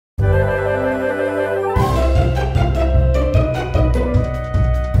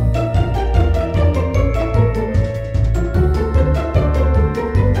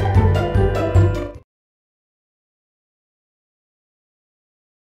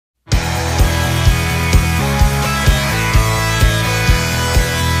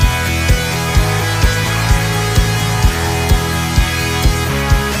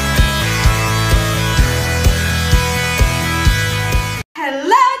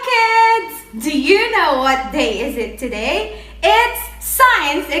Do you know what day is it today? It's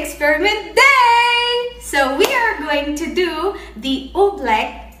Science Experiment Day! So we are going to do the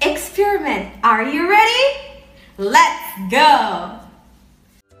oobleck experiment. Are you ready? Let's go!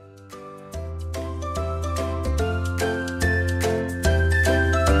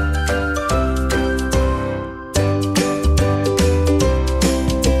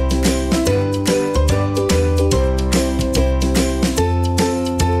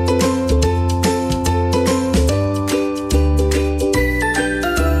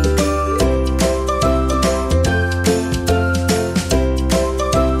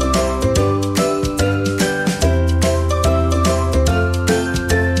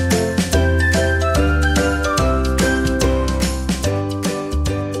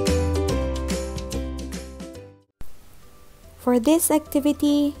 For this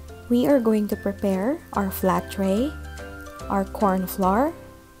activity, we are going to prepare our flat tray, our corn flour,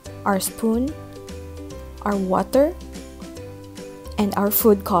 our spoon, our water, and our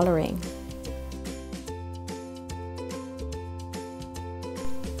food coloring.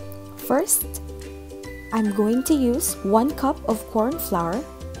 First, I'm going to use 1 cup of corn flour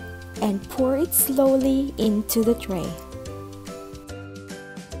and pour it slowly into the tray.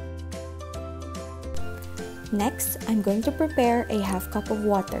 Next, I'm going to prepare a half cup of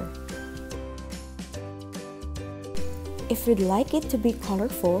water. If you'd like it to be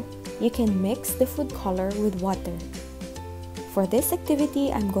colorful, you can mix the food color with water. For this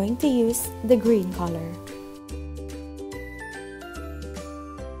activity, I'm going to use the green color.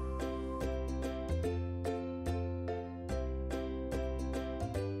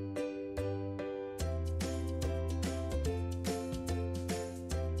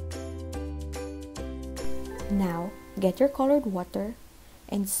 Now, get your colored water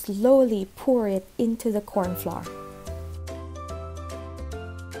and slowly pour it into the corn flour.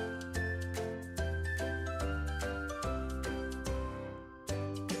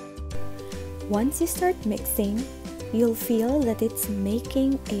 Once you start mixing, you'll feel that it's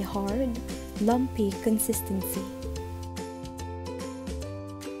making a hard, lumpy consistency.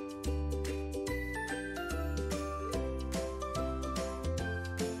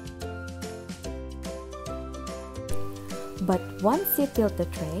 But once you tilt the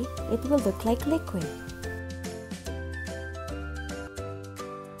tray, it will look like liquid.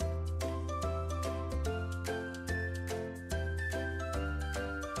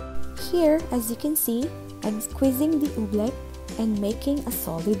 Here, as you can see, I'm squeezing the oobleck and making a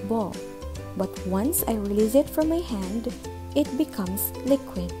solid ball. But once I release it from my hand, it becomes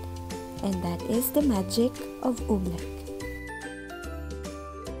liquid. And that is the magic of oobleck.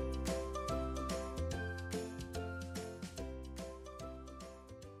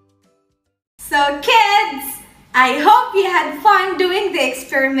 So kids, I hope you had fun doing the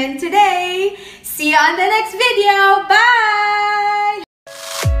experiment today. See you on the next video. Bye!